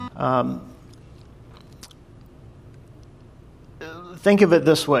Think of it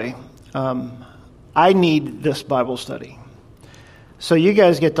this way. I need this Bible study. So you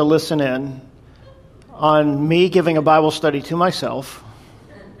guys get to listen in on me giving a Bible study to myself,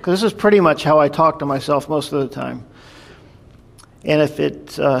 because this is pretty much how I talk to myself most of the time. And if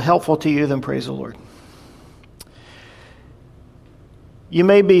it's helpful to you, then praise the Lord. You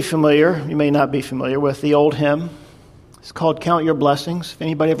may be familiar, you may not be familiar with the old hymn. It's called Count Your Blessings. If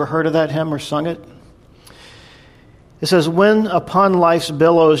anybody ever heard of that hymn or sung it? It says, when upon life's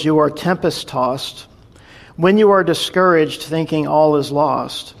billows you are tempest-tossed, when you are discouraged thinking all is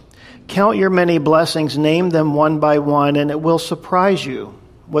lost, count your many blessings, name them one by one, and it will surprise you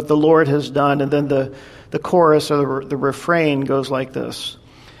what the Lord has done. And then the chorus or the refrain goes like this.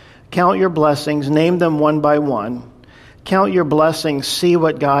 Count your blessings, name them one by one. Count your blessings, see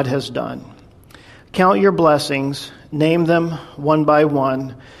what God has done. Count your blessings, name them one by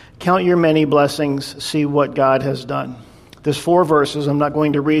one. Count your many blessings, see what God has done. There's 4 verses. I'm not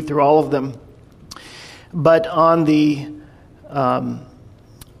going to read through all of them. But on the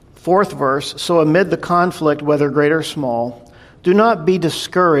 4th verse, so amid the conflict, whether great or small, do not be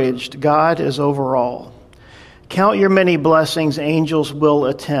discouraged. God is over all. Count your many blessings, angels will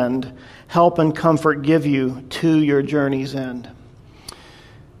attend. Help and comfort give you to your journey's end.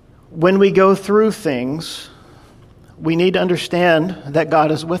 When we go through things, we need to understand that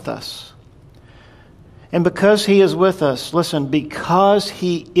God is with us. And because He is with us, listen, because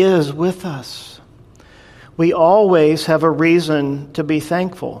He is with us, we always have a reason to be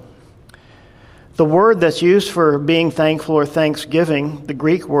thankful. The word that's used for being thankful or thanksgiving, the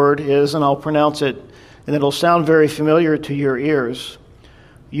Greek word is, and I'll pronounce it, and it'll sound very familiar to your ears,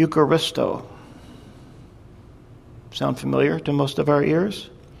 Eucharisto. Sound familiar to most of our ears?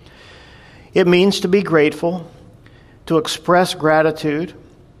 It means to be grateful, to express gratitude,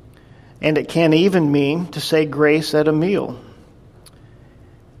 and it can even mean to say grace at a meal.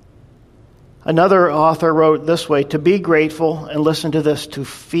 Another author wrote this way, to be grateful, and listen to this, to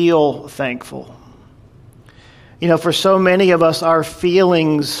feel thankful. You know, for so many of us, our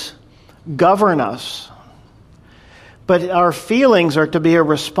feelings govern us. But our feelings are to be a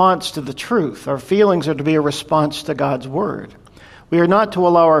response to the truth. Our feelings are to be a response to God's Word. We are not to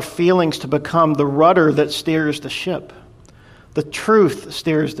allow our feelings to become the rudder that steers the ship. The truth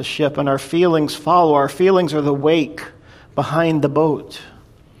steers the ship, and our feelings follow. Our feelings are the wake behind the boat.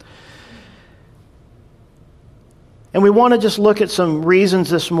 And we want to just look at some reasons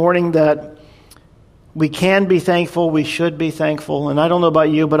this morning that we can be thankful, we should be thankful. And I don't know about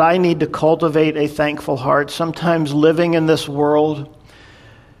you, but I need to cultivate a thankful heart. Sometimes living in this world,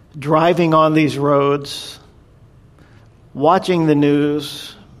 driving on these roads, watching the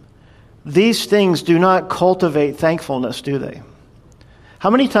news, these things do not cultivate thankfulness, do they? How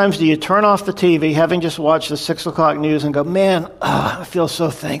many times do you turn off the TV, having just watched the 6 o'clock news, and go, man, I feel so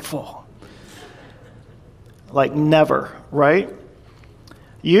thankful? Like never, right?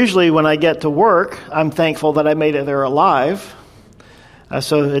 Usually when I get to work, I'm thankful that I made it there alive.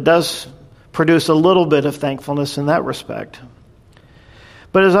 So it does produce a little bit of thankfulness in that respect.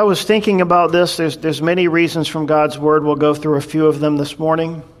 But as I was thinking about this, there's many reasons from God's Word. We'll go through a few of them this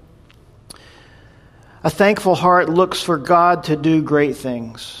morning. A thankful heart looks for God to do great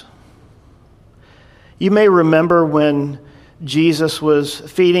things. You may remember when Jesus was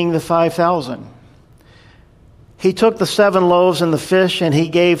feeding the 5,000. He took the 7 loaves and the fish and He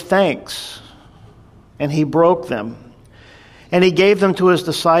gave thanks. And He broke them. And He gave them to His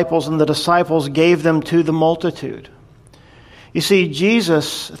disciples, and the disciples gave them to the multitude. You see,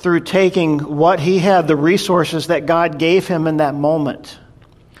 Jesus, through taking what He had, the resources that God gave Him in that moment,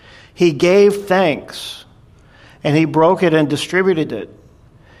 He gave thanks, and He broke it and distributed it.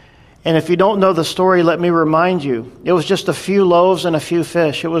 And if you don't know the story, let me remind you, it was just a few loaves and a few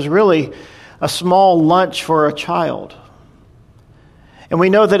fish. It was really a small lunch for a child. And we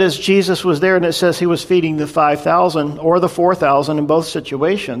know that as Jesus was there, and it says He was feeding the 5,000 or the 4,000 in both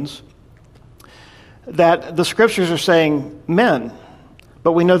situations, that the Scriptures are saying men.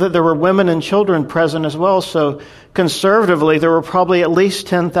 But we know that there were women and children present as well. So conservatively, there were probably at least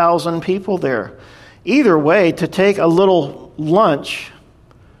 10,000 people there. Either way, to take a little lunch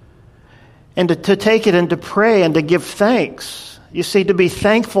and to take it and to pray and to give thanks. You see, to be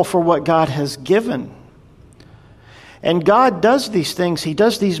thankful for what God has given. And God does these things. He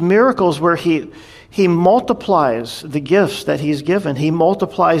does these miracles where He multiplies the gifts that He's given. He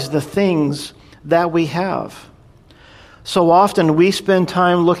multiplies the things that we have. So often we spend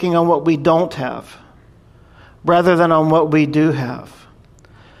time looking on what we don't have rather than on what we do have.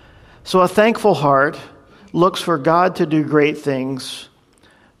 So a thankful heart looks for God to do great things,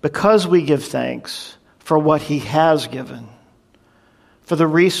 because we give thanks for what he has given, for the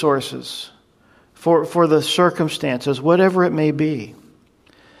resources, for the circumstances, whatever it may be.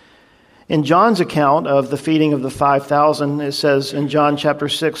 In John's account of the feeding of the 5,000, it says in John chapter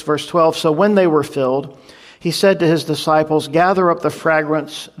 6, verse 12, "So when they were filled, he said to his disciples, 'Gather up the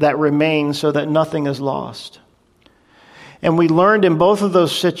fragments that remain so that nothing is lost.'" And we learned in both of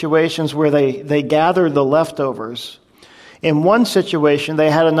those situations where they gathered the leftovers. In one situation, they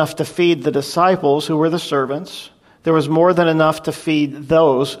had enough to feed the disciples, who were the servants. There was more than enough to feed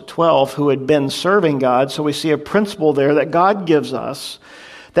those 12 who had been serving God. So we see a principle there that God gives us,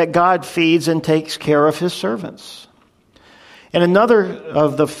 that God feeds and takes care of his servants. In another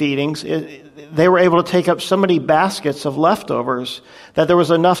of the feedings, they were able to take up so many baskets of leftovers that there was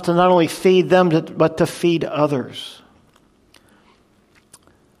enough to not only feed them, but to feed others.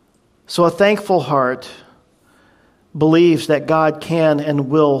 So a thankful heart believes that God can and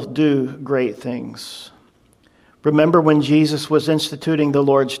will do great things. Remember when Jesus was instituting the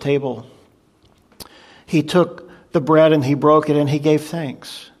Lord's table, he took the bread and he broke it and he gave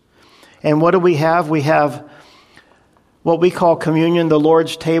thanks. And what do we have? We have what we call communion, the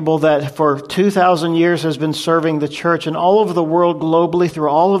Lord's table, that for 2,000 years has been serving the church. And all over the world globally, through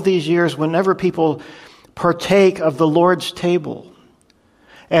all of these years, whenever people partake of the Lord's table,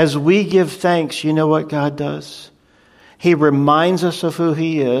 as we give thanks, you know what God does? He reminds us of who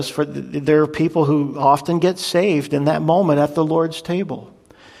he is. For there are people who often get saved in that moment at the Lord's table.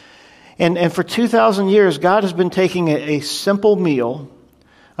 And for 2,000 years, God has been taking a simple meal,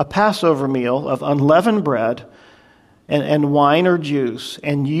 a Passover meal of unleavened bread and wine or juice,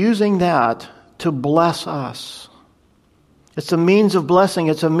 and using that to bless us. It's a means of blessing.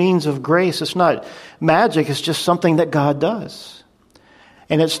 It's a means of grace. It's not magic. It's just something that God does.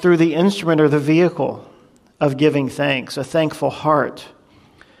 And it's through the instrument or the vehicle of giving thanks. A thankful heart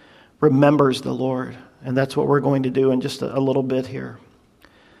remembers the Lord. And that's what we're going to do in just a little bit here.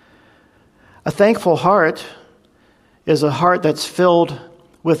 A thankful heart is a heart that's filled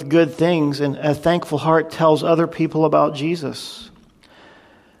with good things, and a thankful heart tells other people about Jesus.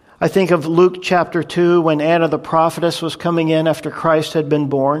 I think of Luke chapter 2 when Anna the prophetess was coming in after Christ had been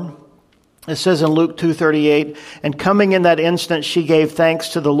born. It says in Luke 2:38, "And coming in that instant, she gave thanks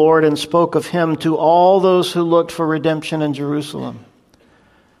to the Lord and spoke of him to all those who looked for redemption in Jerusalem."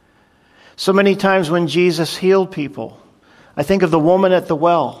 So many times when Jesus healed people, I think of the woman at the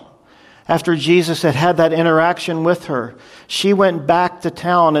well. After Jesus had had that interaction with her, she went back to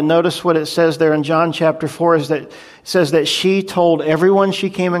town, and notice what it says there in John chapter 4 is that it says that she told everyone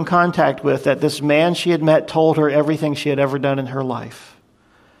she came in contact with that this man she had met told her everything she had ever done in her life.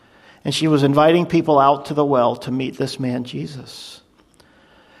 And she was inviting people out to the well to meet this man, Jesus.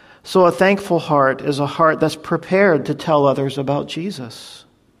 So a thankful heart is a heart that's prepared to tell others about Jesus.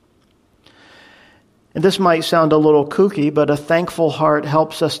 And this might sound a little kooky, but a thankful heart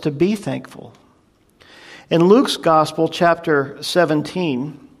helps us to be thankful. In Luke's Gospel, chapter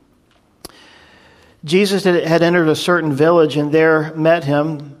 17, Jesus had entered a certain village, and there met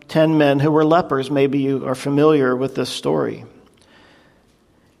him 10 men who were lepers. Maybe you are familiar with this story.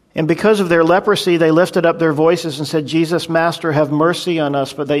 And because of their leprosy, they lifted up their voices and said, "Jesus, Master, have mercy on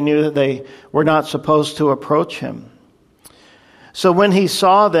us." But they knew that they were not supposed to approach him. So when he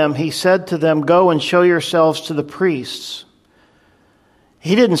saw them, he said to them, "Go and show yourselves to the priests."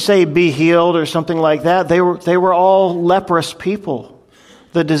 He didn't say be healed or something like that. They were all leprous people.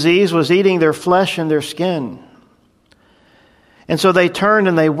 The disease was eating their flesh and their skin. And so they turned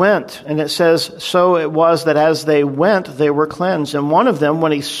and they went. And it says, so it was that as they went, they were cleansed. And one of them,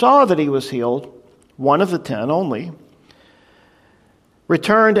 when he saw that he was healed, one of the 10 only,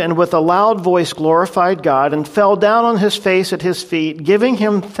 returned and with a loud voice glorified God and fell down on his face at his feet, giving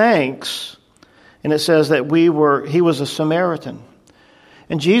him thanks. And it says that he was a Samaritan.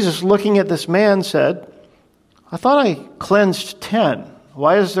 And Jesus, looking at this man, said, "I thought I cleansed 10.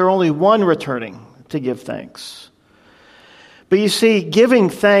 Why is there only one returning to give thanks?" But you see, giving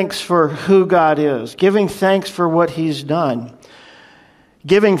thanks for who God is, giving thanks for what he's done,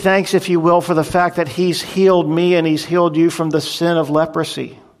 giving thanks, if you will, for the fact that he's healed me and he's healed you from the sin of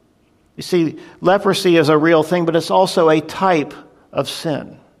leprosy. You see, leprosy is a real thing, but it's also a type of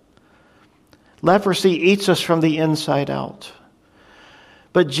sin. Leprosy eats us from the inside out.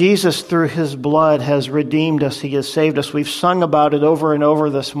 But Jesus, through his blood, has redeemed us. He has saved us. We've sung about it over and over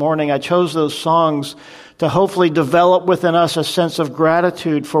this morning. I chose those songs to hopefully develop within us a sense of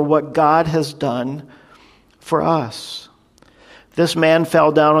gratitude for what God has done for us. This man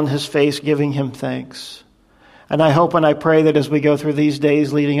fell down on his face, giving him thanks. And I hope and I pray that as we go through these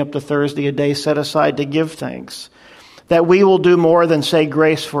days leading up to Thursday, a day set aside to give thanks, that we will do more than say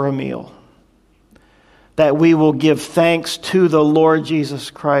grace for a meal. That we will give thanks to the Lord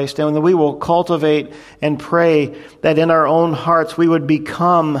Jesus Christ, and that we will cultivate and pray that in our own hearts we would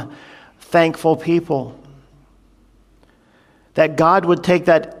become thankful people. That God would take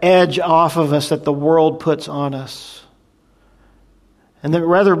that edge off of us that the world puts on us. And that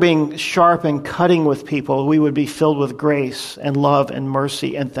rather being sharp and cutting with people, we would be filled with grace and love and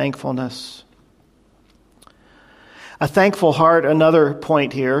mercy and thankfulness. A thankful heart, another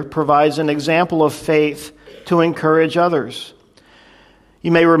point here, provides an example of faith to encourage others.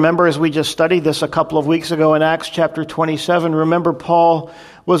 You may remember as we just studied this a couple of weeks ago in Acts chapter 27, remember Paul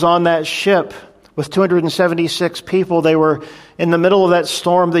was on that ship with 276 people. They were in the middle of that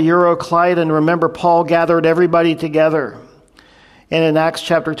storm, the Euroclide, and remember Paul gathered everybody together. And in Acts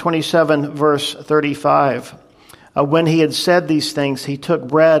chapter 27, verse 35, when he had said these things, he took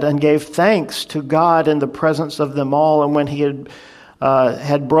bread and gave thanks to God in the presence of them all. And when he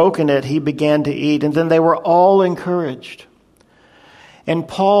had broken it, he began to eat. And then they were all encouraged. And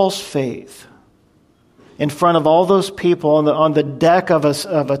Paul's faith, in front of all those people on the deck of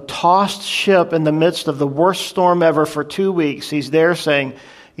a tossed ship in the midst of the worst storm ever for 2 weeks, he's there saying,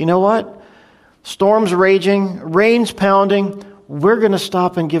 you know what? Storm's raging, rain's pounding. We're going to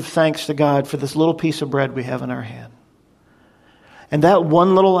stop and give thanks to God for this little piece of bread we have in our hand. And that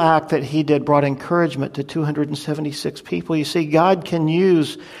one little act that he did brought encouragement to 276 people. You see, God can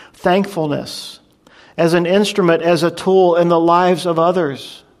use thankfulness as an instrument, as a tool in the lives of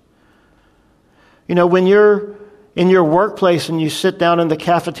others. You know, when you're in your workplace and you sit down in the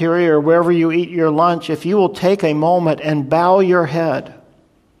cafeteria or wherever you eat your lunch, if you will take a moment and bow your head,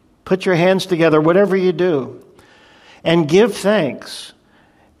 put your hands together, whatever you do, and give thanks.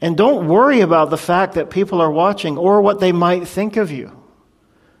 And don't worry about the fact that people are watching or what they might think of you.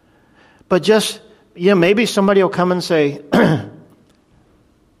 But just, maybe somebody will come and say,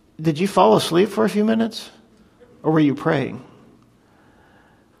 did you fall asleep for a few minutes? Or were you praying?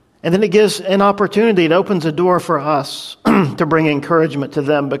 And then it gives an opportunity. It opens a door for us to bring encouragement to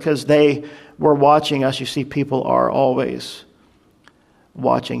them because they were watching us. You see, people are always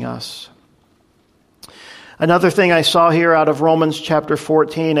watching us. Another thing I saw here out of Romans chapter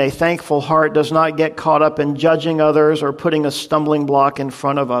 14, a thankful heart does not get caught up in judging others or putting a stumbling block in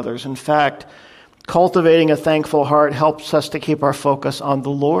front of others. In fact, cultivating a thankful heart helps us to keep our focus on the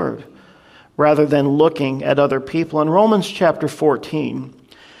Lord rather than looking at other people. In Romans chapter 14,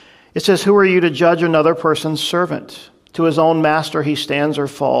 it says, who are you to judge another person's servant? To his own master he stands or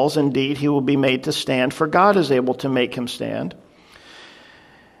falls. Indeed, he will be made to stand, for God is able to make him stand.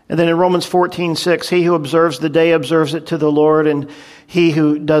 And then in Romans 14:6, he who observes the day observes it to the Lord, and he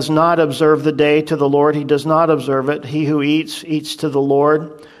who does not observe the day to the Lord, he does not observe it. He who eats, eats to the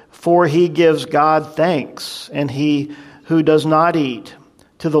Lord, for he gives God thanks. And he who does not eat,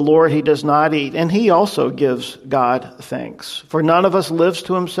 to the Lord he does not eat, and he also gives God thanks. For none of us lives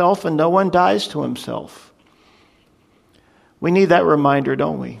to himself, and no one dies to himself. We need that reminder,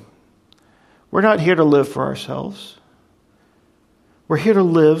 don't we? We're not here to live for ourselves. We're here to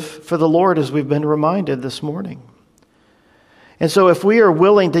live for the Lord, as we've been reminded this morning. And so if we are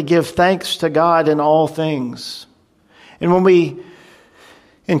willing to give thanks to God in all things, and when we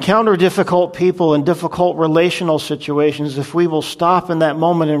encounter difficult people and difficult relational situations, if we will stop in that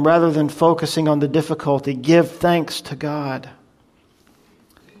moment and rather than focusing on the difficulty, give thanks to God,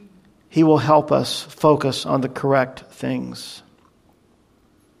 he will help us focus on the correct things.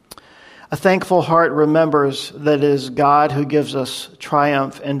 A thankful heart remembers that it is God who gives us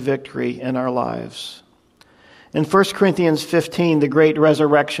triumph and victory in our lives. In 1 Corinthians 15, the great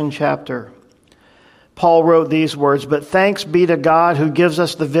resurrection chapter, Paul wrote these words, but thanks be to God who gives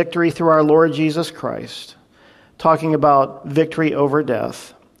us the victory through our Lord Jesus Christ, talking about victory over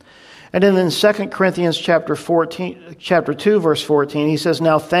death. And then in 2 Corinthians chapter 2, verse 14, he says,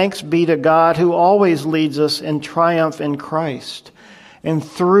 now thanks be to God who always leads us in triumph in Christ, and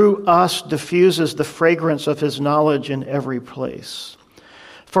through us diffuses the fragrance of his knowledge in every place.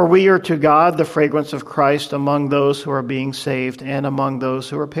 For we are to God the fragrance of Christ among those who are being saved and among those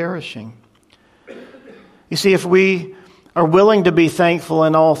who are perishing. You see, if we are willing to be thankful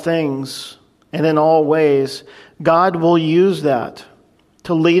in all things and in all ways, God will use that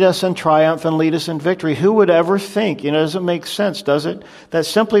to lead us in triumph and lead us in victory. Who would ever think, it doesn't make sense, does it? That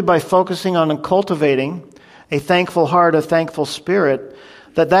simply by focusing on and cultivating a thankful heart, a thankful spirit,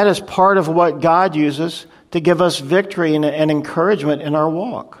 that is part of what God uses to give us victory and encouragement in our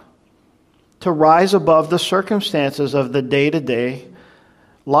walk, to rise above the circumstances of the day-to-day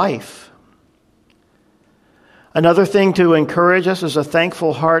life. Another thing to encourage us is a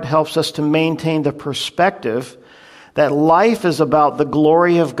thankful heart helps us to maintain the perspective that life is about the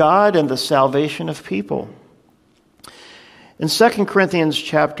glory of God and the salvation of people. In 2 Corinthians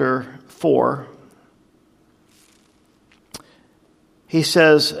chapter 4, he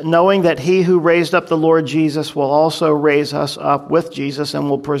says, knowing that he who raised up the Lord Jesus will also raise us up with Jesus and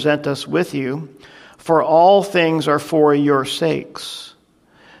will present us with you, for all things are for your sakes,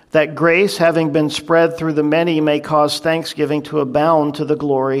 that grace, having been spread through the many, may cause thanksgiving to abound to the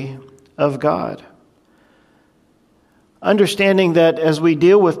glory of God. Understanding that as we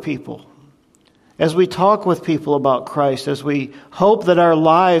deal with people, as we talk with people about Christ, as we hope that our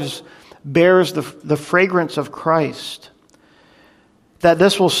lives bears the fragrance of Christ, that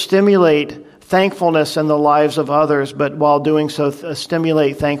this will stimulate thankfulness in the lives of others, but while doing so,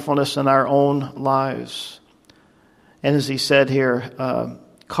 stimulate thankfulness in our own lives. And as he said here,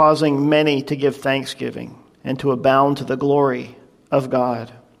 causing many to give thanksgiving and to abound to the glory of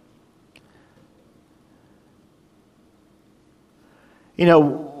God. You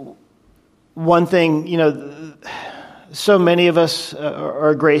know, one thing, so many of us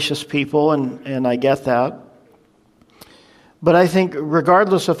are gracious people, and I get that. But I think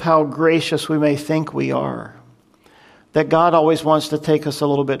regardless of how gracious we may think we are, that God always wants to take us a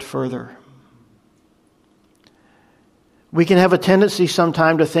little bit further. We can have a tendency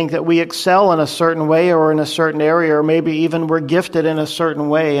sometime to think that we excel in a certain way or in a certain area, or maybe even we're gifted in a certain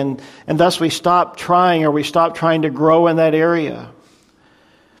way, and thus we stop trying, or we stop trying to grow in that area.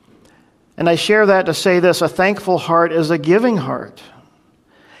 And I share that to say this: a thankful heart is a giving heart.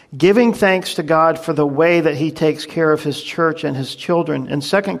 Giving thanks to God for the way that he takes care of his church and his children. In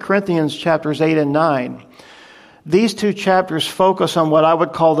 2 Corinthians chapters 8 and 9, these two chapters focus on what I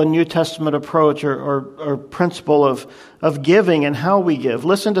would call the New Testament approach or principle of giving and how we give.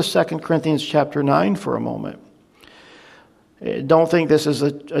 Listen to 2 Corinthians chapter 9 for a moment. Don't think this is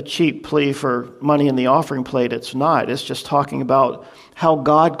a cheap plea for money in the offering plate. It's not. It's just talking about how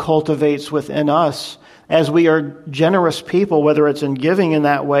God cultivates within us as we are generous people, whether it's in giving in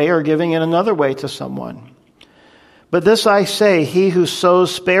that way or giving in another way to someone. But this I say, he who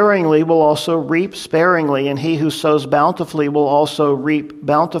sows sparingly will also reap sparingly, and he who sows bountifully will also reap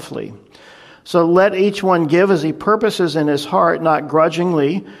bountifully. So let each one give as he purposes in his heart, not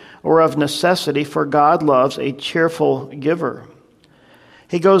grudgingly or of necessity, for God loves a cheerful giver.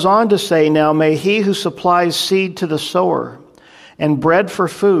 He goes on to say, now may he who supplies seed to the sower and bread for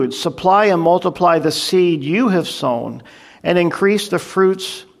food supply and multiply the seed you have sown and increase the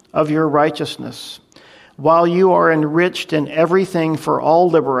fruits of your righteousness, while you are enriched in everything for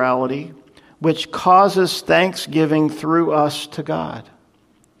all liberality, which causes thanksgiving through us to God.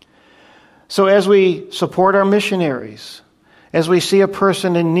 So as we support our missionaries, as we see a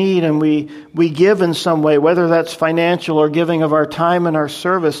person in need and we give in some way, whether that's financial or giving of our time and our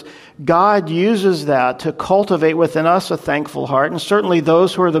service, God uses that to cultivate within us a thankful heart. And certainly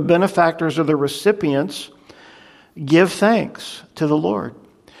those who are the benefactors or the recipients give thanks to the Lord.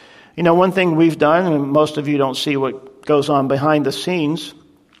 You know, one thing we've done, and most of you don't see what goes on behind the scenes,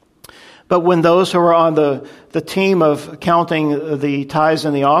 but when those who are on the team of counting the tithes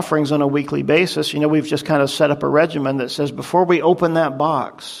and the offerings on a weekly basis, we've just kind of set up a regimen that says before we open that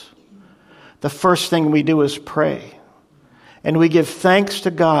box, the first thing we do is pray. And we give thanks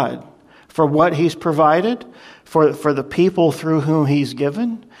to God for what he's provided, for the people through whom he's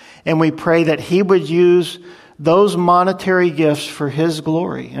given. And we pray that he would use those monetary gifts for his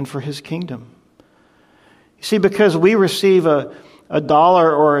glory and for his kingdom. You see, because we receive a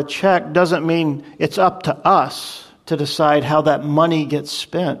dollar or a check doesn't mean it's up to us to decide how that money gets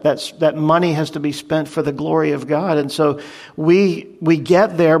spent. That money has to be spent for the glory of God. And so we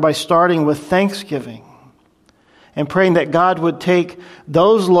get there by starting with thanksgiving and praying that God would take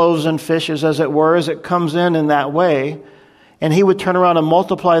those loaves and fishes, as it were, as it comes in that way, and he would turn around and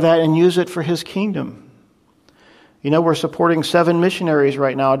multiply that and use it for his kingdom. We're supporting 7 missionaries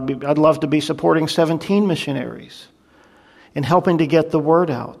right now. I'd love to be supporting 17 missionaries in helping to get the word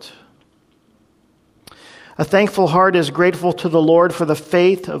out. A thankful heart is grateful to the Lord for the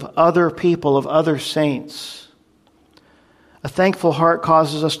faith of other people, of other saints. A thankful heart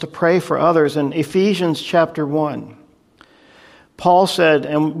causes us to pray for others. In Ephesians chapter 1, Paul said,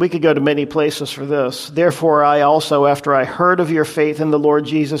 and we could go to many places for this, therefore I also, after I heard of your faith in the Lord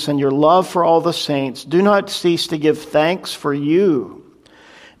Jesus and your love for all the saints, do not cease to give thanks for you,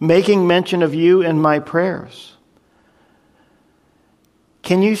 making mention of you in my prayers.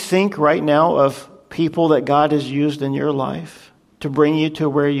 Can you think right now of people that God has used in your life to bring you to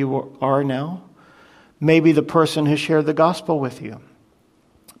where you are now? Maybe the person who shared the gospel with you.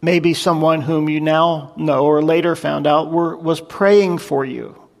 Maybe someone whom you now know or later found out was praying for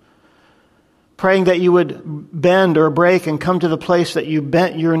you praying that you would bend or break and come to the place that you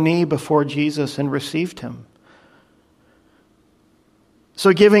bent your knee before Jesus and received him.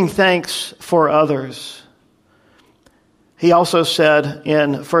 So giving thanks for others. He also said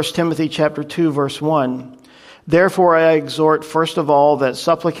in 1 Timothy chapter 2, verse 1, "Therefore I exhort first of all that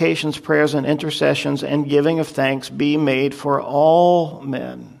supplications, prayers, and intercessions and giving of thanks be made for all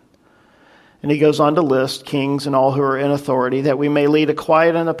men." And he goes on to list kings and all who are in authority, that we may lead a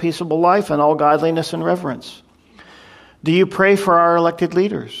quiet and a peaceable life in all godliness and reverence. Do you pray for our elected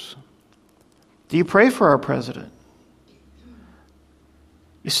leaders? Do you pray for our president?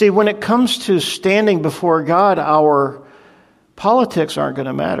 You see, when it comes to standing before God, our politics aren't going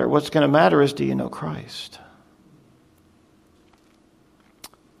to matter. What's going to matter is, do you know Christ?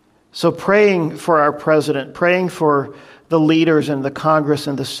 So praying for our president, praying for the leaders in the Congress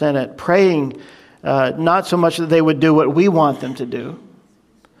and the Senate, praying not so much that they would do what we want them to do,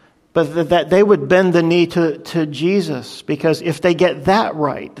 but that they would bend the knee to Jesus, because if they get that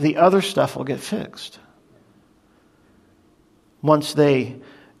right, the other stuff will get fixed. Once they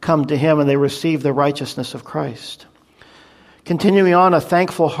come to him and they receive the righteousness of Christ. Continuing on, a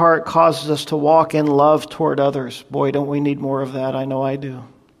thankful heart causes us to walk in love toward others. Boy, don't we need more of that. I know I do.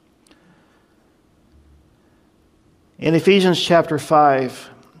 In Ephesians chapter 5,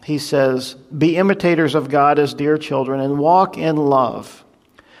 he says, "Be imitators of God as dear children, and walk in love,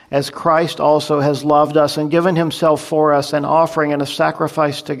 as Christ also has loved us and given himself for us, an offering and a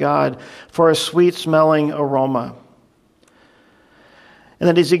sacrifice to God for a sweet-smelling aroma." And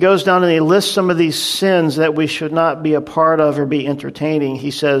then as he goes down and he lists some of these sins that we should not be a part of or be entertaining, he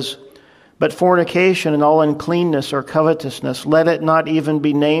says, "But fornication and all uncleanness or covetousness, let it not even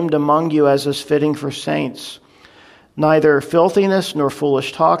be named among you as is fitting for saints. Neither filthiness, nor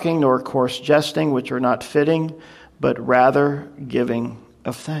foolish talking, nor coarse jesting, which are not fitting, but rather giving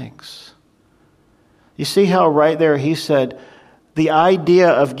of thanks." You see how right there he said, the idea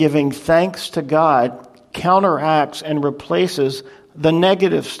of giving thanks to God counteracts and replaces the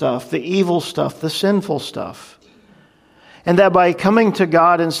negative stuff, the evil stuff, the sinful stuff. And that by coming to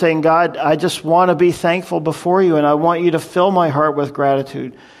God and saying, "God, I just want to be thankful before you, and I want you to fill my heart with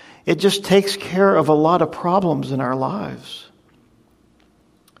gratitude," it just takes care of a lot of problems in our lives.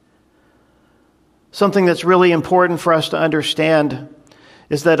 Something that's really important for us to understand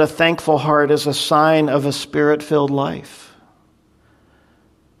is that a thankful heart is a sign of a spirit-filled life.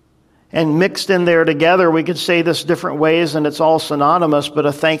 And mixed in there together, we could say this different ways and it's all synonymous, but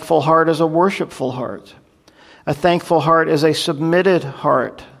a thankful heart is a worshipful heart. A thankful heart is a submitted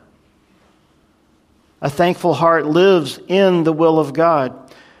heart. A thankful heart lives in the will of God.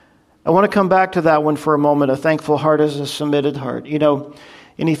 I want to come back to that one for a moment. A thankful heart is a submitted heart. You know,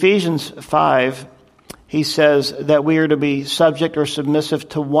 in Ephesians 5, he says that we are to be subject or submissive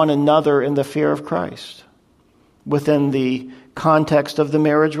to one another in the fear of Christ within the context of the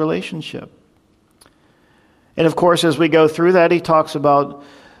marriage relationship. And of course, as we go through that, he talks about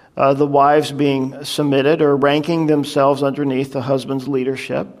the wives being submitted or ranking themselves underneath the husband's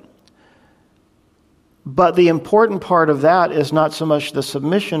leadership. But the important part of that is not so much the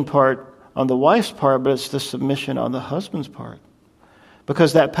submission part on the wife's part, but it's the submission on the husband's part.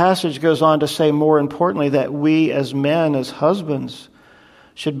 Because that passage goes on to say, more importantly, that we as men, as husbands,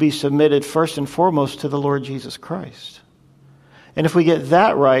 should be submitted first and foremost to the Lord Jesus Christ. And if we get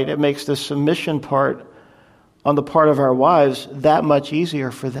that right, it makes the submission part on the part of our wives that much easier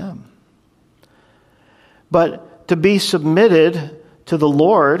for them. But to be submitted to the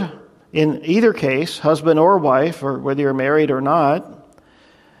Lord, in either case, husband or wife, or whether you're married or not,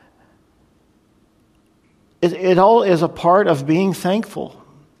 it all is a part of being thankful.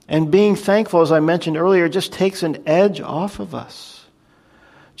 And being thankful, as I mentioned earlier, just takes an edge off of us.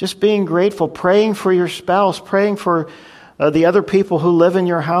 Just being grateful, praying for your spouse, praying for the other people who live in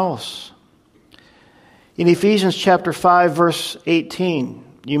your house. In Ephesians chapter 5, verse 18,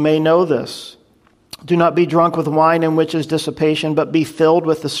 you may know this. "Do not be drunk with wine, in which is dissipation, but be filled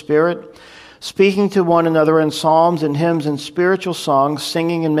with the Spirit, speaking to one another in psalms and hymns and spiritual songs,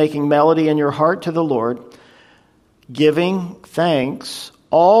 singing and making melody in your heart to the Lord, giving thanks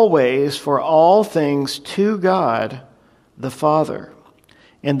always for all things to God the Father,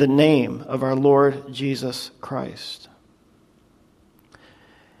 in the name of our Lord Jesus Christ."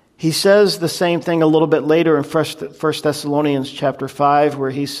 He says the same thing a little bit later in 1 Thessalonians chapter 5, where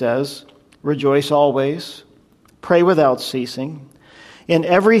he says, "Rejoice always, pray without ceasing. In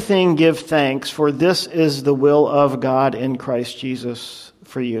everything give thanks, for this is the will of God in Christ Jesus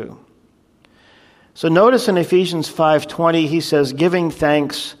for you." So notice in Ephesians 5:20, he says, giving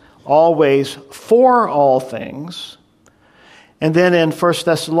thanks always for all things. And then in 1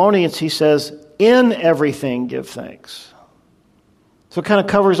 Thessalonians, he says, In everything, give thanks. So it kind of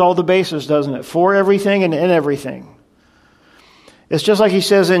covers all the bases, doesn't it? For everything and in everything. It's just like he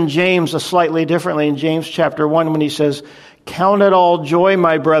says in James, slightly differently, in James chapter 1, when he says, "Count it all joy,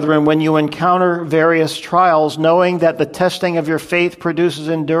 my brethren, when you encounter various trials, knowing that the testing of your faith produces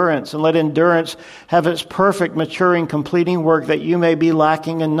endurance, and let endurance have its perfect, maturing, completing work, that you may be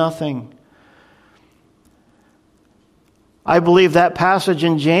lacking in nothing." I believe that passage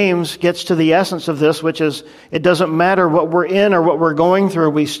in James gets to the essence of this, which is, it doesn't matter what we're in or what we're going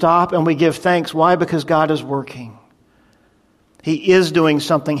through, we stop and we give thanks. Why? Because God is working. He is doing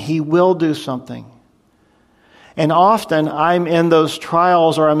something. He will do something. And often I'm in those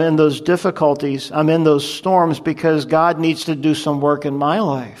trials or I'm in those difficulties, I'm in those storms because God needs to do some work in my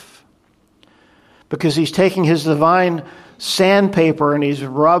life. Because He's taking His divine sandpaper and He's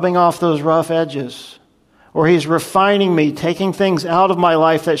rubbing off those rough edges. Or He's refining me, taking things out of my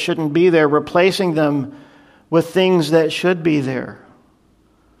life that shouldn't be there, replacing them with things that should be there.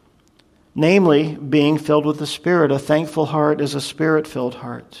 Namely, being filled with the Spirit. A thankful heart is a Spirit-filled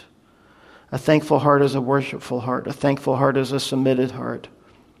heart. A thankful heart is a worshipful heart. A thankful heart is a submitted heart.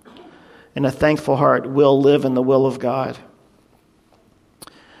 And a thankful heart will live in the will of God.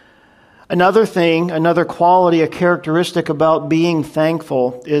 Another thing, another quality, a characteristic about being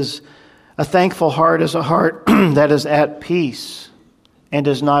thankful is a thankful heart is a heart that is at peace and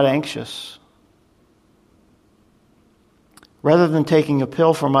is not anxious. Rather than taking a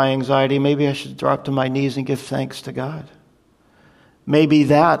pill for my anxiety, maybe I should drop to my knees and give thanks to God. Maybe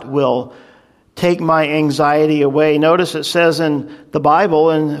that will take my anxiety away. Notice it says in the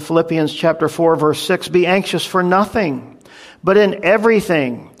Bible, in Philippians chapter 4, verse 6, "Be anxious for nothing, but in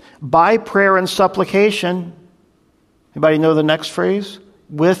everything, by prayer and supplication." Anybody know the next phrase?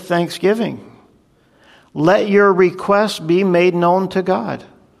 "With thanksgiving. Let your requests be made known to God."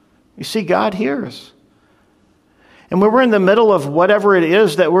 You see, God hears. And when we're in the middle of whatever it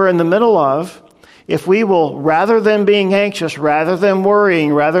is that we're in the middle of, if we will, rather than being anxious, rather than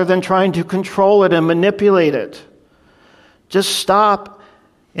worrying, rather than trying to control it and manipulate it, just stop.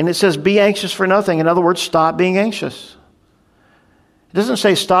 And it says, be anxious for nothing. In other words, stop being anxious. It doesn't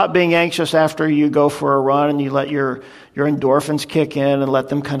say stop being anxious after you go for a run and you let your endorphins kick in and let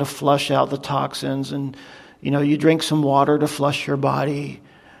them kind of flush out the toxins and, you drink some water to flush your body.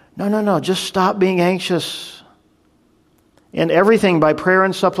 No. Just stop being anxious. In everything by prayer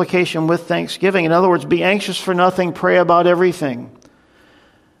and supplication with thanksgiving. In other words, be anxious for nothing, pray about everything.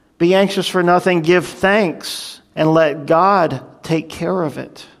 Be anxious for nothing, give thanks, and let God take care of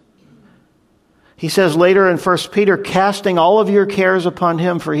it. He says later in 1 Peter, casting all of your cares upon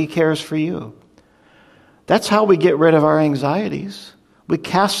Him, for He cares for you. That's how we get rid of our anxieties. We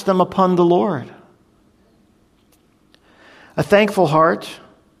cast them upon the Lord. A thankful heart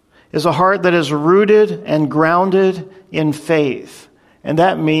is a heart that is rooted and grounded in faith. And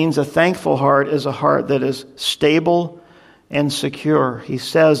that means a thankful heart is a heart that is stable and secure. He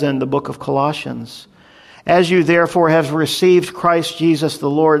says in the book of Colossians, "As you therefore have received Christ Jesus the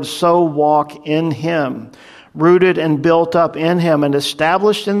Lord, so walk in Him, rooted and built up in Him and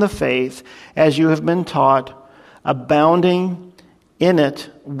established in the faith as you have been taught, abounding in it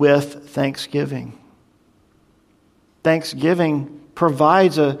with thanksgiving." Thanksgiving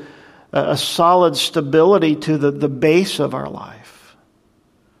provides a solid stability to the base of our life.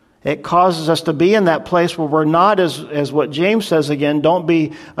 It causes us to be in that place where we're not, as what James says again, don't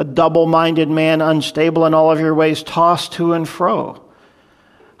be a double-minded man, unstable in all of your ways, tossed to and fro.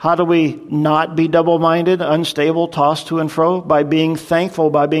 How do we not be double-minded, unstable, tossed to and fro? By being thankful,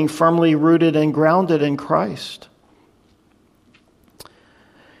 by being firmly rooted and grounded in Christ.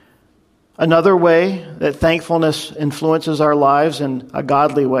 Another way that thankfulness influences our lives in a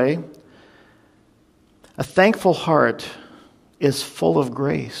godly way, a thankful heart is full of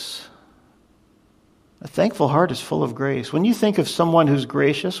grace. A thankful heart is full of grace. When you think of someone who's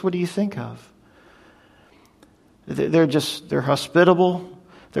gracious, what do you think of? They're hospitable.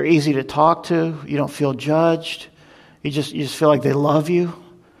 They're easy to talk to. You don't feel judged. You just feel like they love you.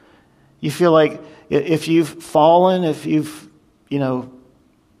 You feel like if you've fallen, if you've,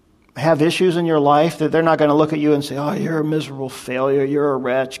 have issues in your life, that they're not going to look at you and say, "Oh, you're a miserable failure. You're a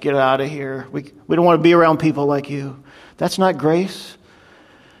wretch. Get out of here. We don't want to be around people like you." That's not grace.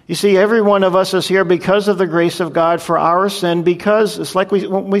 You see, every one of us is here because of the grace of God for our sin, because it's like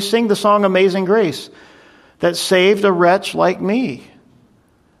when we sing the song Amazing Grace, that saved a wretch like me.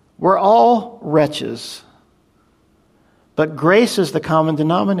 We're all wretches. But grace is the common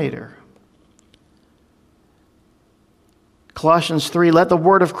denominator. Colossians 3, let the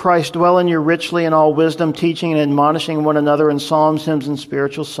word of Christ dwell in you richly in all wisdom, teaching and admonishing one another in psalms, hymns, and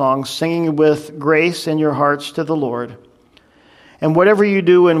spiritual songs, singing with grace in your hearts to the Lord. And whatever you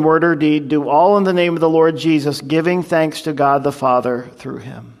do in word or deed, do all in the name of the Lord Jesus, giving thanks to God the Father through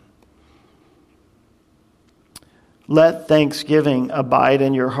him. Let thanksgiving abide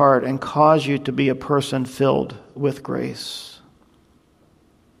in your heart and cause you to be a person filled with grace.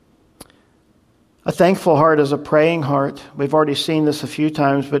 A thankful heart is a praying heart. We've already seen this a few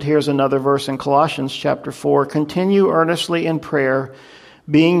times, but here's another verse in Colossians chapter 4. Continue earnestly in prayer,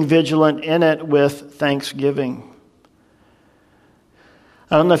 being vigilant in it with thanksgiving.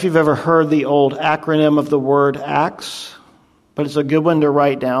 I don't know if you've ever heard the old acronym of the word ACTS, but it's a good one to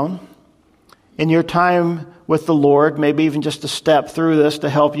write down. In your time with the Lord, maybe even just to step through this to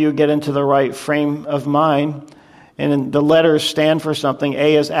help you get into the right frame of mind. And the letters stand for something.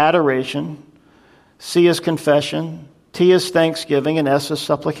 A is adoration. C is confession, T is thanksgiving, and S is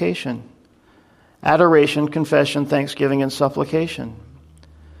supplication. Adoration, confession, thanksgiving, and supplication.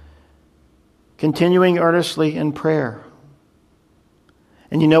 Continuing earnestly in prayer.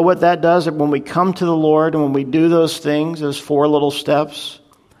 And you know what that does? When we come to the Lord and when we do those things, those 4 little steps,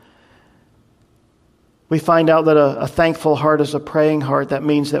 we find out that a thankful heart is a praying heart. That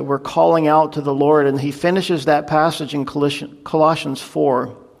means that we're calling out to the Lord. And he finishes that passage in Colossians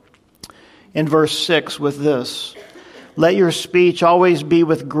 4. In verse 6 with this, let your speech always be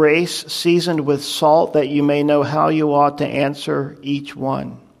with grace, seasoned with salt, that you may know how you ought to answer each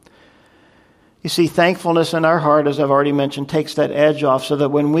one. You see, thankfulness in our heart, as I've already mentioned, takes that edge off so that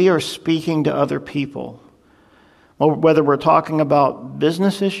when we are speaking to other people, whether we're talking about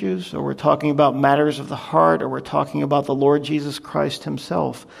business issues or we're talking about matters of the heart or we're talking about the Lord Jesus Christ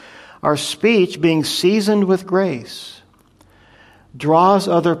himself, our speech being seasoned with grace draws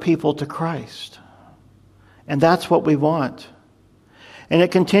other people to Christ. And that's what we want. And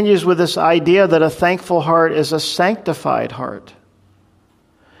it continues with this idea that a thankful heart is a sanctified heart.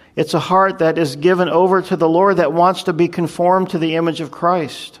 It's a heart that is given over to the Lord that wants to be conformed to the image of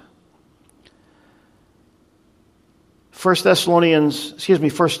Christ. 1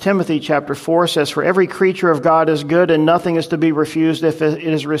 Timothy chapter 4 says, for every creature of God is good and nothing is to be refused if it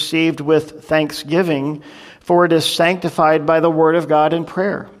is received with thanksgiving, for it is sanctified by the word of God in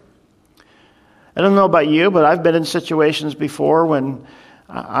prayer. I don't know about you, but I've been in situations before when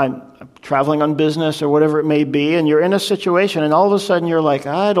I'm traveling on business or whatever it may be, and you're in a situation and all of a sudden you're like,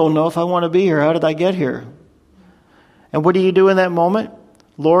 I don't know if I want to be here. How did I get here? And what do you do in that moment?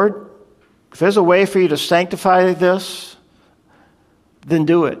 Lord, if there's a way for you to sanctify this, then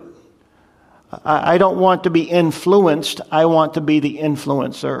do it. I don't want to be influenced. I want to be the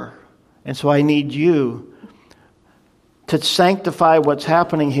influencer. And so I need you to sanctify what's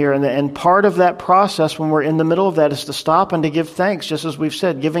happening here. And part of that process when we're in the middle of that is to stop and to give thanks, just as we've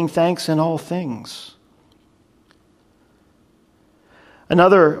said, giving thanks in all things.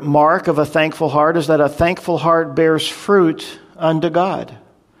 Another mark of a thankful heart is that a thankful heart bears fruit unto God.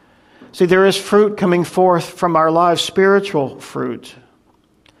 See, there is fruit coming forth from our lives, spiritual fruit.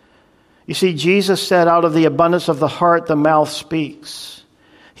 You see, Jesus said, out of the abundance of the heart, the mouth speaks.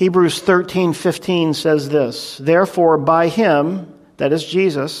 Hebrews 13:15 says this, therefore, by him, that is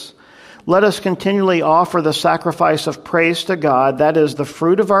Jesus, let us continually offer the sacrifice of praise to God, that is the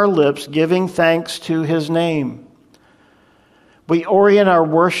fruit of our lips, giving thanks to his name. We orient our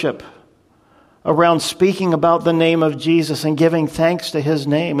worship around speaking about the name of Jesus and giving thanks to his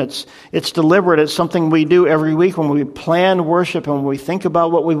name. It's deliberate. It's something we do every week when we plan worship and when we think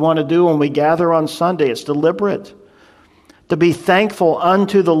about what we want to do when we gather on Sunday. It's deliberate. To be thankful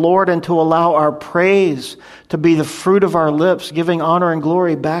unto the Lord and to allow our praise to be the fruit of our lips, giving honor and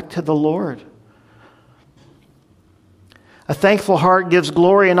glory back to the Lord. A thankful heart gives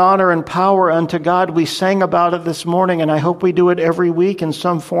glory and honor and power unto God. We sang about it this morning, and I hope we do it every week in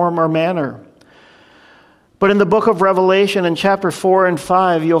some form or manner. But in the book of Revelation, in chapter 4 and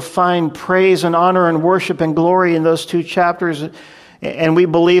 5, you'll find praise and honor and worship and glory in those 2 chapters. And we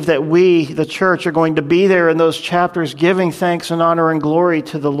believe that we, the church, are going to be there in those chapters giving thanks and honor and glory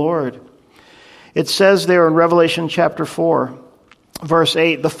to the Lord. It says there in Revelation chapter 4, verse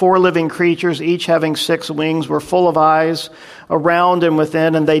 8, the 4 living creatures, each having 6 wings, were full of eyes around and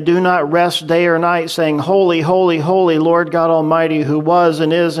within, and they do not rest day or night, saying, holy, holy, holy, Lord God Almighty, who was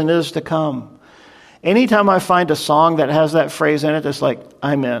and is to come. Anytime I find a song that has that phrase in it, it's like,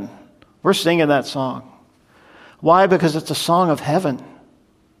 I'm in. We're singing that song. Why? Because it's a song of heaven.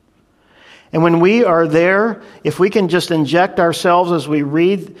 And when we are there, if we can just inject ourselves as we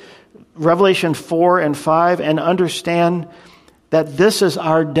read Revelation 4 and 5 and understand that this is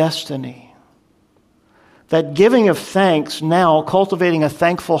our destiny. That giving of thanks now, cultivating a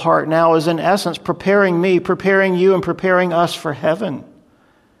thankful heart now, is in essence preparing me, preparing you, and preparing us for heaven.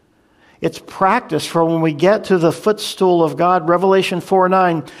 It's practice for when we get to the footstool of God. Revelation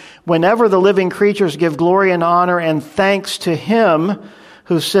 4:9, whenever the living creatures give glory and honor and thanks to Him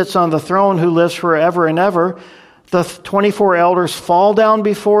who sits on the throne, who lives forever and ever, the 24 elders fall down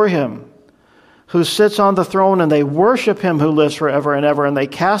before Him who sits on the throne, and they worship Him who lives forever and ever, and they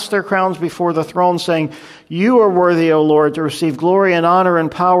cast their crowns before the throne, saying, you are worthy, O Lord, to receive glory and honor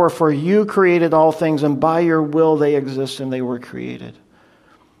and power, for you created all things, and by your will they exist and they were created.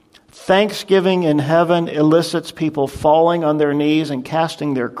 Thanksgiving in heaven elicits people falling on their knees and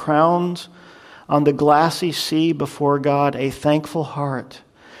casting their crowns on the glassy sea before God. A thankful heart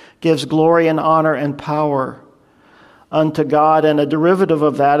gives glory and honor and power unto God, and a derivative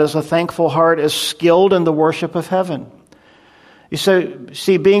of that is a thankful heart is skilled in the worship of heaven. You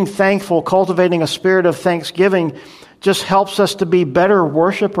see, being thankful, cultivating a spirit of thanksgiving just helps us to be better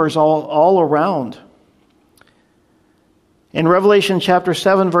worshipers all around. In Revelation chapter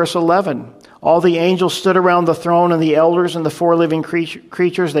 7, verse 11, all the angels stood around the throne, and the elders and the four living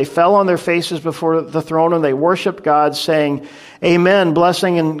creatures, they fell on their faces before the throne, and they worshiped God, saying, Amen,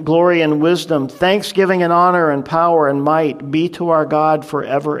 blessing and glory and wisdom, thanksgiving and honor and power and might be to our God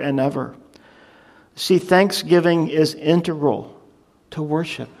forever and ever. See, thanksgiving is integral to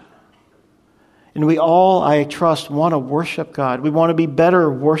worship. And we all, I trust, want to worship God. We want to be better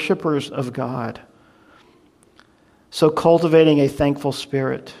worshipers of God. So cultivating a thankful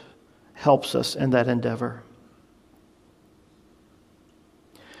spirit helps us in that endeavor.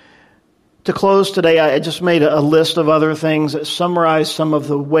 To close today, I just made a list of other things that summarize some of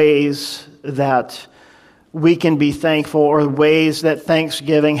the ways that we can be thankful, or ways that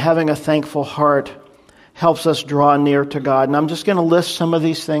thanksgiving, having a thankful heart, helps us draw near to God. And I'm just going to list some of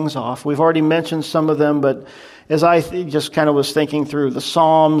these things off. We've already mentioned some of them, but as I just kind of was thinking through the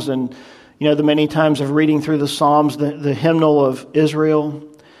Psalms and the many times of reading through the Psalms, the hymnal of Israel,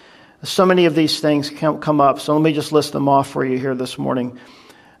 so many of these things come up. So let me just list them off for you here this morning.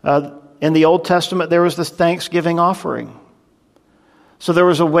 In the Old Testament, there was this thanksgiving offering. So there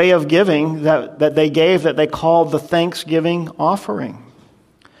was a way of giving that they gave that they called the thanksgiving offering.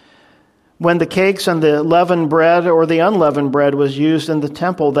 When the cakes and the leavened bread or the unleavened bread was used in the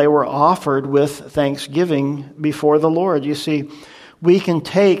temple, they were offered with thanksgiving before the Lord. You see, we can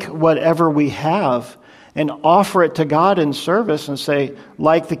take whatever we have and offer it to God in service and say,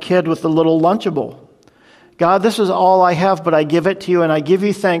 like the kid with the little Lunchable, God, this is all I have, but I give it to you, and I give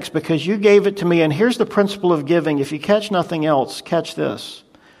you thanks because you gave it to me. And here's the principle of giving. If you catch nothing else, catch this.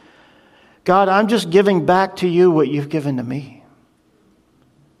 God, I'm just giving back to you what you've given to me.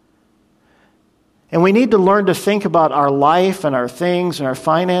 And we need to learn to think about our life and our things and our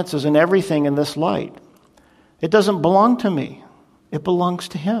finances and everything in this light. It doesn't belong to me. It belongs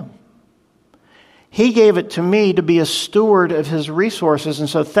to Him. He gave it to me to be a steward of His resources, and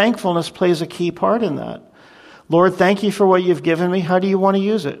so thankfulness plays a key part in that. Lord, thank you for what you've given me. How do you want to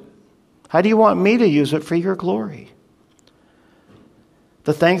use it? How do you want me to use it for your glory?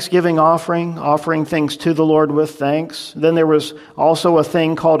 The thanksgiving offering things to the Lord with thanks. Then there was also a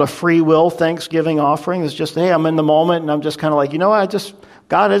thing called a free will thanksgiving offering. It's just, hey, I'm in the moment, and I'm just kind of like, I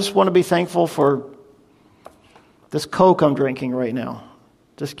just want to be thankful for this Coke I'm drinking right now.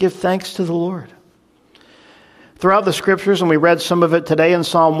 Just give thanks to the Lord. Throughout the Scriptures, and we read some of it today in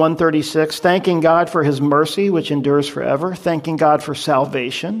Psalm 136, thanking God for His mercy, which endures forever, thanking God for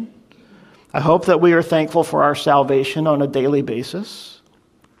salvation. I hope that we are thankful for our salvation on a daily basis.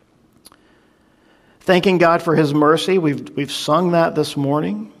 Thanking God for His mercy, we've sung that this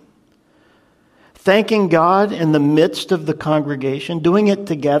morning. Thanking God in the midst of the congregation, doing it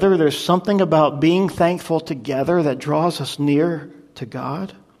together. There's something about being thankful together that draws us near to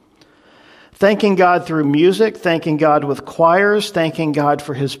God. Thanking God through music, thanking God with choirs, thanking God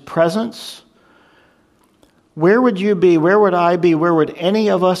for His presence. Where would you be? Where would I be? Where would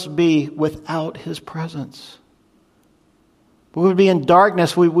any of us be without His presence? We would be in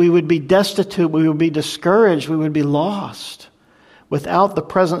darkness. We would be destitute. We would be discouraged. We would be lost without the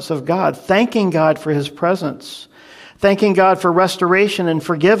presence of God. Thanking God for His presence. Thanking God for restoration and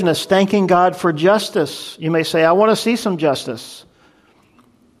forgiveness. Thanking God for justice. You may say, I want to see some justice.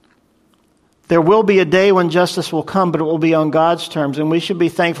 There will be a day when justice will come, but it will be on God's terms. And we should be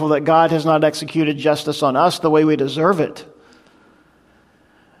thankful that God has not executed justice on us the way we deserve it.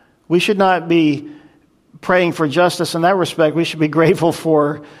 We should not be praying for justice in that respect. We should be grateful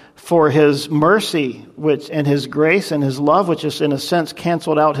for His mercy and His grace and His love, which is in a sense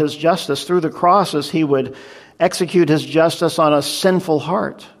canceled out His justice through the cross as He would execute His justice on a sinful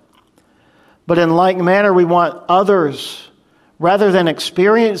heart. But in like manner, we want others, rather than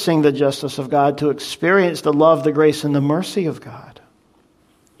experiencing the justice of God, to experience the love, the grace, and the mercy of God.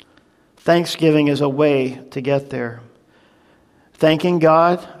 Thanksgiving is a way to get there. Thanking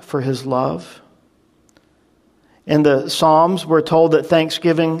God for His love. In the Psalms, we're told that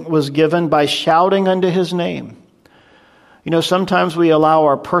thanksgiving was given by shouting unto His name. You know, sometimes we allow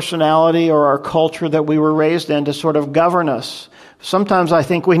our personality or our culture that we were raised in to sort of govern us. Sometimes I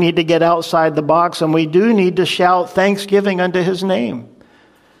think we need to get outside the box, and we do need to shout thanksgiving unto His name.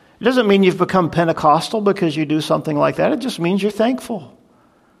 It doesn't mean you've become Pentecostal because you do something like that. It just means you're thankful.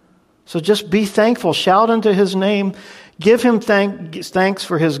 So just be thankful. Shout unto His name. Give Him thanks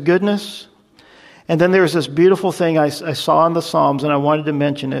for His goodness. And then there's this beautiful thing I saw in the Psalms, and I wanted to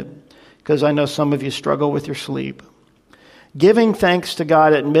mention it because I know some of you struggle with your sleep. Giving thanks to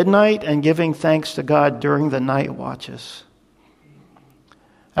God at midnight and giving thanks to God during the night watches.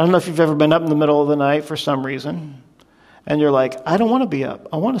 I don't know if you've ever been up in the middle of the night for some reason, and you're like, I don't want to be up.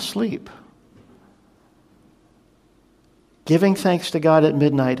 I want to sleep. Giving thanks to God at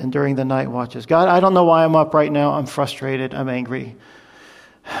midnight and during the night watches. God, I don't know why I'm up right now. I'm frustrated. I'm angry.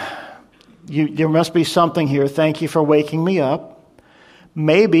 There must be something here. Thank you for waking me up.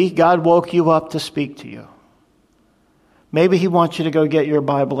 Maybe God woke you up to speak to you. Maybe He wants you to go get your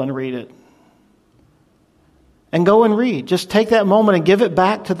Bible and read it. And go and read. Just take that moment and give it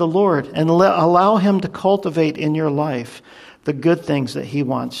back to the Lord and allow Him to cultivate in your life the good things that He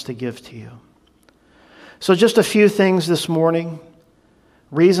wants to give to you. So just a few things this morning,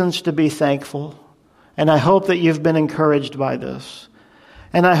 reasons to be thankful. And I hope that you've been encouraged by this.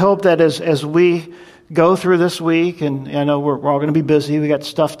 And I hope that as we go through this week, and I know we're all going to be busy, we got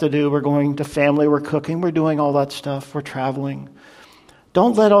stuff to do, we're going to family, we're cooking, we're doing all that stuff, we're traveling.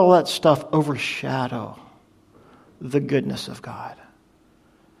 Don't let all that stuff overshadow the goodness of God.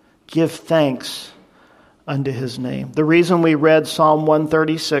 Give thanks unto His name. The reason we read Psalm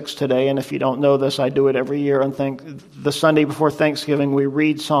 136 today, and if you don't know this, I do it every year on the Sunday before Thanksgiving, we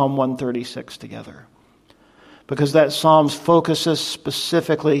read Psalm 136 together. Because that Psalm focuses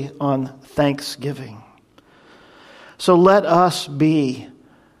specifically on thanksgiving. So let us be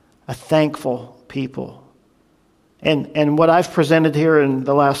a thankful people. And what I've presented here in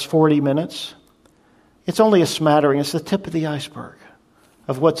the last 40 minutes, it's only a smattering, it's the tip of the iceberg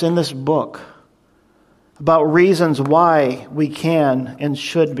of what's in this book about reasons why we can and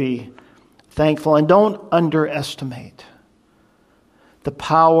should be thankful. And don't underestimate the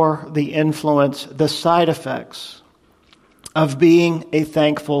power, the influence, the side effects of being a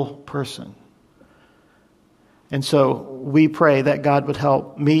thankful person. And so we pray that God would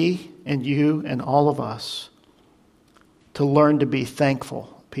help me and you and all of us to learn to be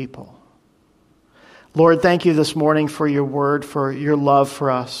thankful people. Lord, thank you this morning for your word, for your love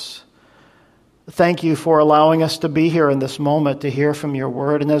for us. Thank you for allowing us to be here in this moment to hear from your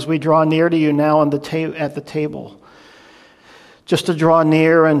word. And as we draw near to you now at the table, just to draw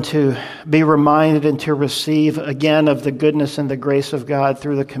near and to be reminded and to receive again of the goodness and the grace of God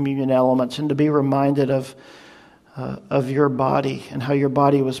through the communion elements, and to be reminded of your body and how your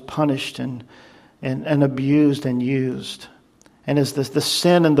body was punished and abused and used. And as the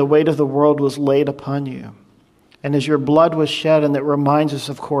sin and the weight of the world was laid upon you. And as your blood was shed, and it reminds us,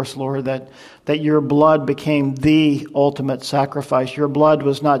 of course, Lord, that your blood became the ultimate sacrifice. Your blood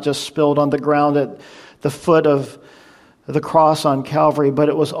was not just spilled on the ground at the foot of the cross on Calvary, but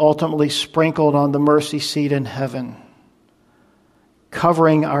it was ultimately sprinkled on the mercy seat in heaven,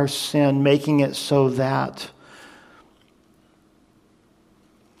 covering our sin, making it so that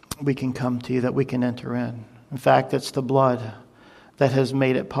we can come to you, that we can enter in. In fact, it's the blood that has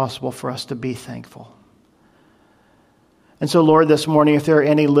made it possible for us to be thankful. And so, Lord, this morning, if there are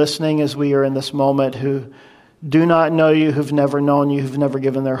any listening as we are in this moment who do not know you, who've never known you, who've never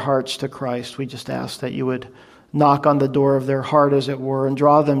given their hearts to Christ, we just ask that you would knock on the door of their heart, as it were, and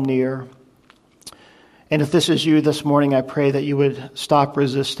draw them near. And if this is you this morning, I pray that you would stop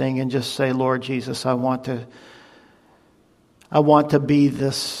resisting and just say, Lord Jesus, I want to be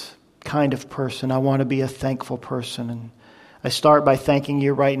this kind of person. I want to be a thankful person. And I start by thanking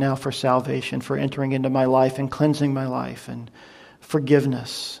you right now for salvation, for entering into my life and cleansing my life, and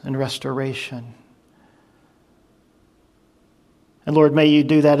forgiveness and restoration. And Lord, may you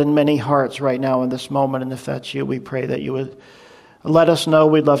do that in many hearts right now in this moment. And if that's you, we pray that you would let us know.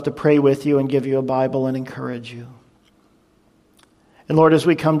 We'd love to pray with you and give you a Bible and encourage you. And Lord, as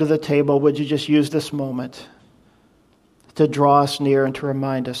we come to the table, would you just use this moment to draw us near and to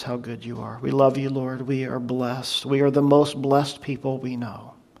remind us how good you are. We love you, Lord. We are blessed. We are the most blessed people we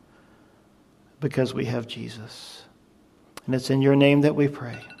know because we have Jesus. And it's in your name that we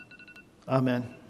pray. Amen.